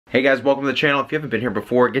Hey guys, welcome to the channel. If you haven't been here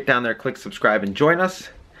before, get down there, click subscribe and join us.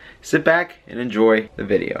 Sit back and enjoy the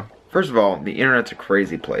video. First of all, the internet's a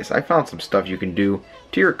crazy place. I found some stuff you can do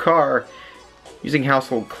to your car using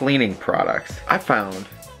household cleaning products. I found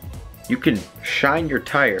you can shine your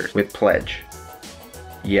tires with Pledge.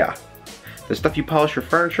 Yeah. The stuff you polish your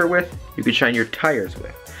furniture with, you can shine your tires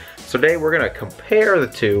with. So today we're gonna compare the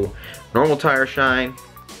two, normal tire shine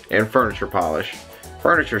and furniture polish,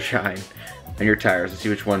 furniture shine, and your tires to see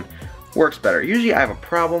which one works better. Usually I have a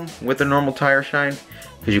problem with the normal tire shine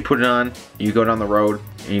because you put it on, you go down the road,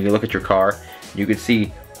 and you can look at your car, and you can see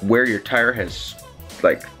where your tire has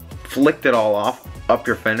like flicked it all off, up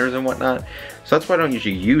your fenders and whatnot. So that's why I don't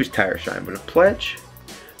usually use tire shine. But if Pledge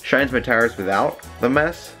shines my tires without the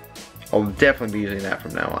mess, I'll definitely be using that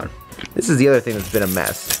from now on. This is the other thing that's been a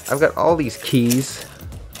mess. I've got all these keys,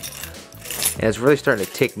 and it's really starting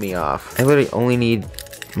to tick me off. I literally only need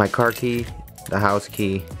my car key, the house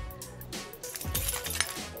key,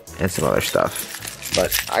 and some other stuff.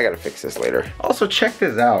 But I gotta fix this later. Also, check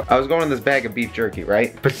this out. I was going in this bag of beef jerky,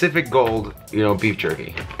 right? Pacific Gold, beef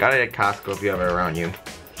jerky. Got it at Costco if you have it around you.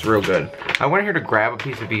 It's real good. I went here to grab a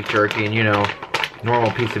piece of beef jerky, and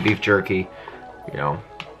normal piece of beef jerky,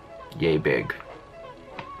 yay big.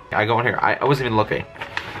 I go in here, I wasn't even looking.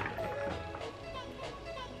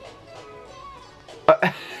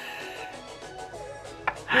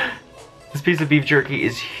 This piece of beef jerky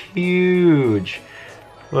is huge.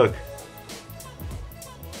 Look.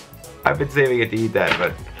 I've been saving it to eat that,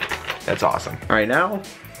 but that's awesome. All right, now,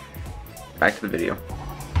 back to the video.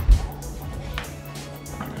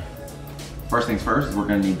 First things first is we're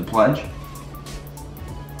gonna need the Pledge.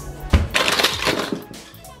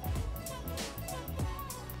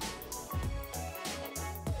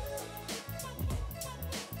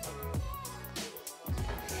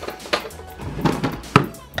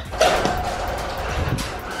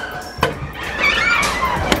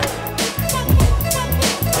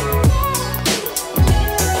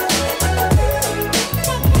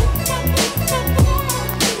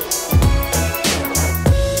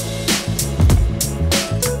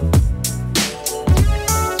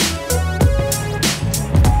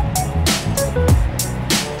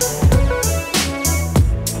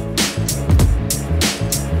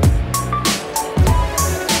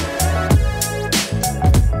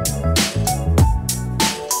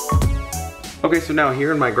 Okay, so now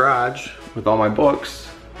here in my garage with all my books,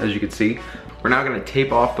 as you can see, we're now gonna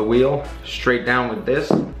tape off the wheel straight down with this,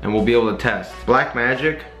 and we'll be able to test Black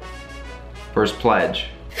Magic versus Pledge.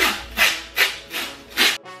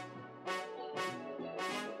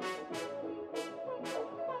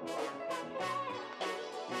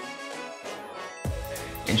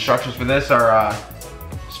 Instructions for this are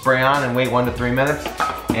spray on and wait 1 to 3 minutes,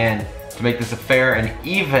 and to make this a fair and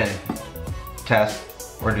even test,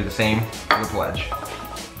 we're gonna do the same for the Pledge.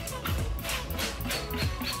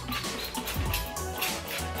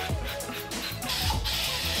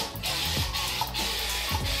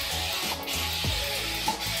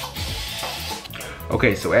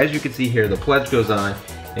 Okay, so as you can see here, the Pledge goes on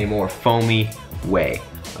in a more foamy way.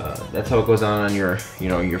 That's how it goes on your,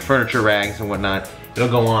 your furniture rags and whatnot. It'll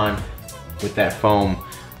go on with that foam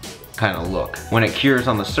kind of look. When it cures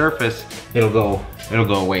on the surface, it'll go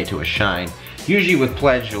away to a shine. Usually with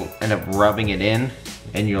Pledge, you'll end up rubbing it in,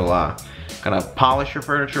 and you'll kind of polish your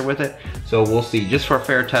furniture with it. So we'll see. Just for a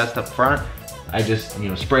fair test up front, I just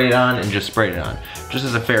sprayed it on and just sprayed it on, just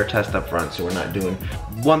as a fair test up front. So we're not doing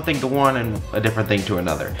one thing to one and a different thing to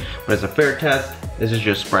another. But as a fair test, this is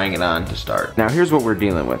just spraying it on to start. Now here's what we're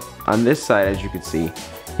dealing with. On this side, as you can see,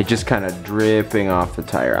 it's just kind of dripping off the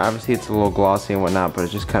tire. Obviously, it's a little glossy and whatnot, but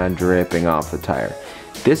it's just kind of dripping off the tire.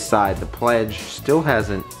 This side, the Pledge, still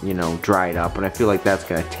hasn't, dried up, and I feel like that's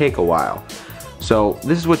gonna take a while. So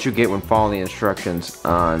this is what you get when following the instructions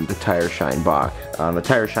on the tire shine box, on the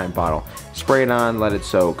tire shine bottle. Spray it on, let it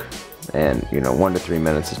soak, and 1 to 3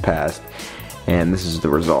 minutes has passed, and this is the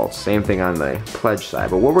results. Same thing on the Pledge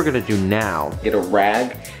side. But what we're gonna do now, get a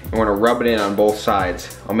rag, and we're gonna rub it in on both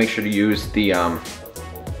sides. I'll make sure to use the, I'll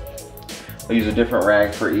use a different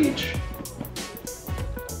rag for each.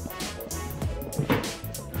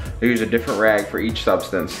 I'll use a different rag for each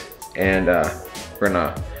substance, and we're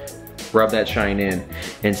gonna rub that shine in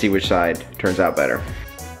and see which side turns out better.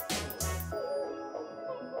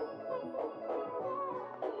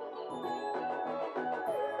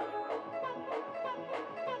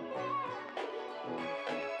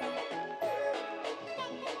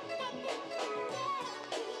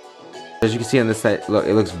 As you can see on this side, look,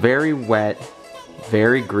 it looks very wet,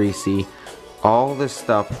 very greasy, all this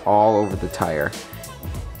stuff all over the tire.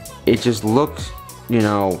 It just looks,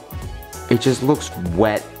 it just looks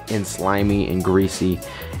wet and slimy and greasy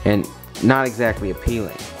and not exactly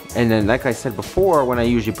appealing. And then, like I said before, when I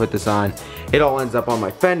usually put this on, it all ends up on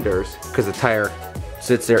my fenders because the tire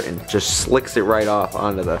sits there and just slicks it right off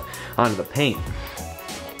onto the paint.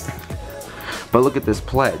 But look at this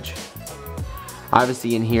pledge.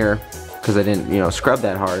 Obviously in here, because I didn't, you know, scrub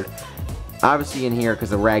that hard. Obviously in here, because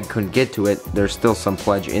the rag couldn't get to it, there's still some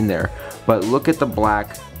pledge in there. But look at the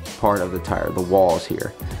black part of the tire, the walls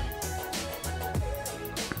here.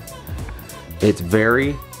 It's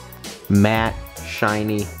very matte,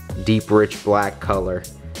 shiny, deep, rich black color.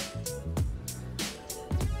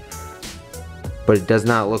 But it does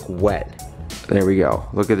not look wet. There we go.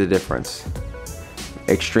 Look at the difference.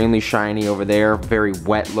 Extremely shiny over there, very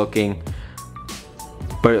wet looking.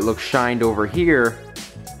 But it looks shined over here,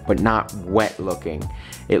 but not wet looking.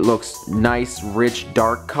 It looks nice, rich,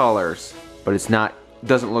 dark colors, but it's not,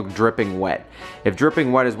 doesn't look dripping wet. If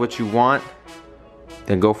dripping wet is what you want,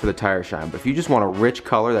 then go for the tire shine. But if you just want a rich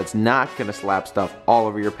color that's not gonna slap stuff all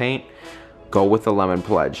over your paint, go with the lemon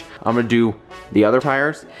pledge. I'm gonna do the other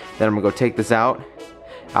tires, then I'm gonna go take this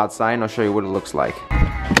outside and I'll show you what it looks like.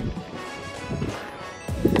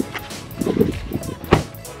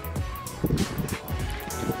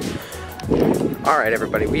 Alright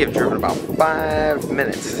everybody, we have driven about 5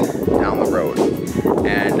 minutes down the road,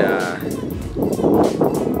 and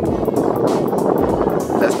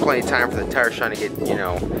that's plenty of time for the tire shine to get, you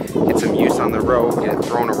know, get some use on the road, get it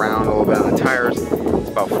thrown around a little bit on the tires. It's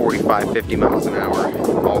about 45-50 miles an hour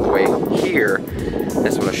all the way here. I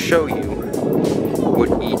just want to show you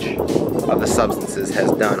what each of the substances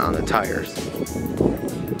has done on the tires.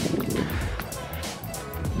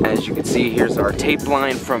 As you can see, here's our tape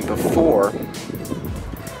line from before.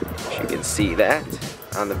 You can see that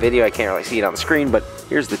on the video. I can't really see it on the screen, but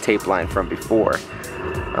here's the tape line from before.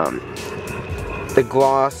 The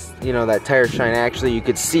gloss, you know, that tire shine, actually you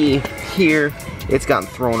could see here it's gotten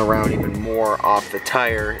thrown around even more off the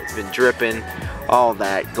tire. It's been dripping, all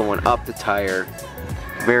that going up the tire.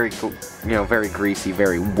 Very, you know, very greasy,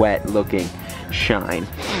 very wet looking shine.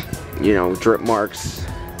 You know, drip marks,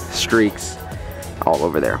 streaks all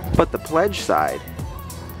over there. But the pledge side,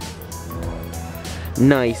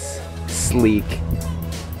 nice, sleek,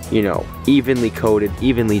 you know, evenly coated,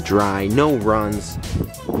 evenly dry, no runs.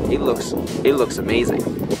 It looks amazing.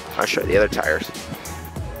 I'll show you the other tires.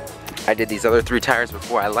 I did these other 3 tires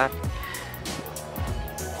before I left.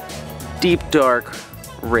 Deep, dark,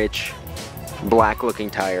 rich, black looking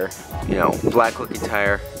tire. You know, black looking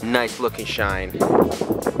tire, nice looking shine.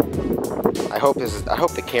 I hope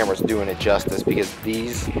the camera's doing it justice because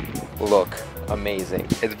these look amazing.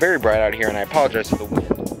 It's very bright out here and I apologize for the wind.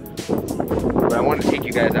 But I want to take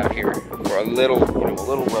you guys out here for a little, you know, a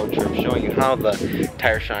little road trip showing you how the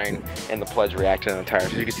tire shine and the pledge reacted on the tires.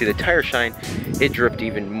 As you can see, the tire shine, it dripped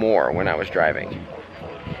even more when I was driving.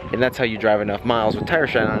 And that's how you drive enough miles with tire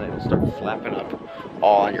shine on it. It'll start flapping up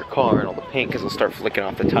all on your car and all the paint because it'll start flicking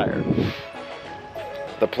off the tire.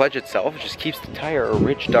 The pledge itself just keeps the tire a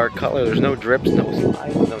rich dark color. There's no drips, no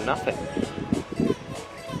slides, no nothing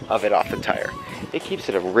of it off the tire. It keeps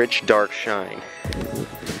it a rich dark shine.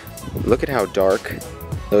 Look at how dark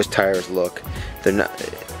those tires look. They're not.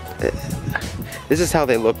 This is how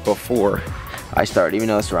they looked before I started. Even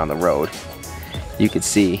though it's around the road, you could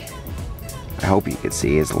see. I hope you could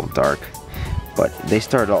see. It's a little dark, but they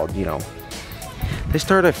started all, you know. They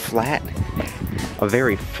started flat, a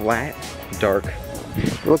very flat, dark.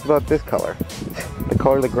 It looks about this color, the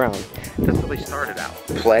color of the ground. That's how they started out.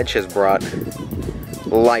 Pledge has brought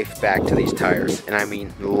life back to these tires, and I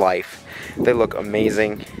mean life. They look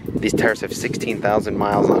amazing. These tires have 16,000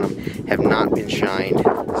 miles on them, have not been shined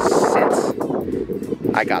since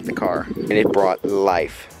I got the car, and it brought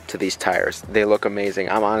life to these tires. They look amazing.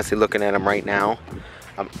 I'm honestly looking at them right now.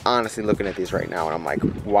 I'm honestly looking at these right now, and I'm like,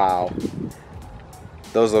 wow,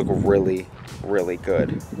 those look really, really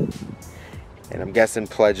good. And I'm guessing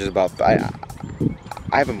pledge is about, I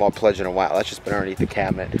haven't bought pledge in a while. That's just been underneath the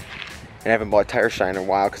cabinet. And I haven't bought tire shine in a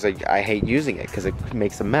while because I hate using it because it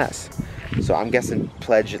makes a mess. So I'm guessing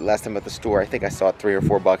pledge, last time at the store, I think I saw it $3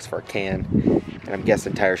 or $4 for a can. And I'm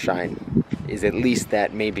guessing tire shine is at least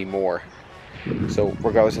that, maybe more. So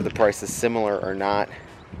regardless if the price is similar or not,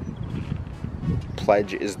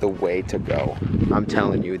 pledge is the way to go. I'm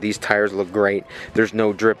telling you, these tires look great. There's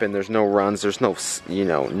no dripping, there's no runs, there's no, you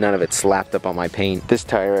know, none of it slapped up on my paint. This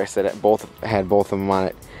tire, I said, had both of them on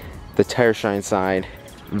it. The tire shine side,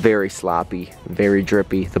 very sloppy, very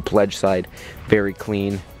drippy. The pledge side, very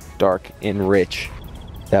clean, dark, and rich.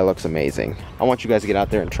 That looks amazing. I want you guys to get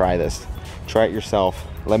out there and try this. Try it yourself.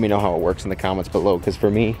 Let me know how it works in the comments below, because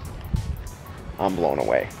for me, I'm blown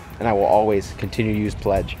away. and I will always continue to use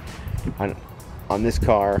pledge on this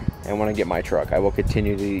car, and when I get my truck, I will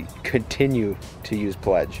continue to use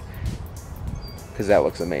pledge, because that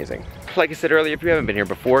looks amazing. Like I said earlier, if you haven't been here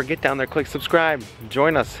before, get down there, click subscribe,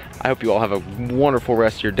 join us. I hope you all have a wonderful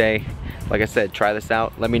rest of your day. Like I said, try this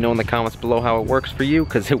out. Let me know in the comments below how it works for you,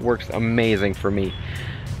 because it works amazing for me.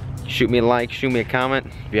 Shoot me a like, shoot me a comment.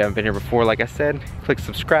 If you haven't been here before, like I said, click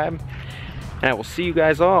subscribe, and I will see you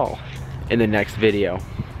guys all in the next video.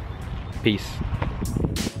 Peace.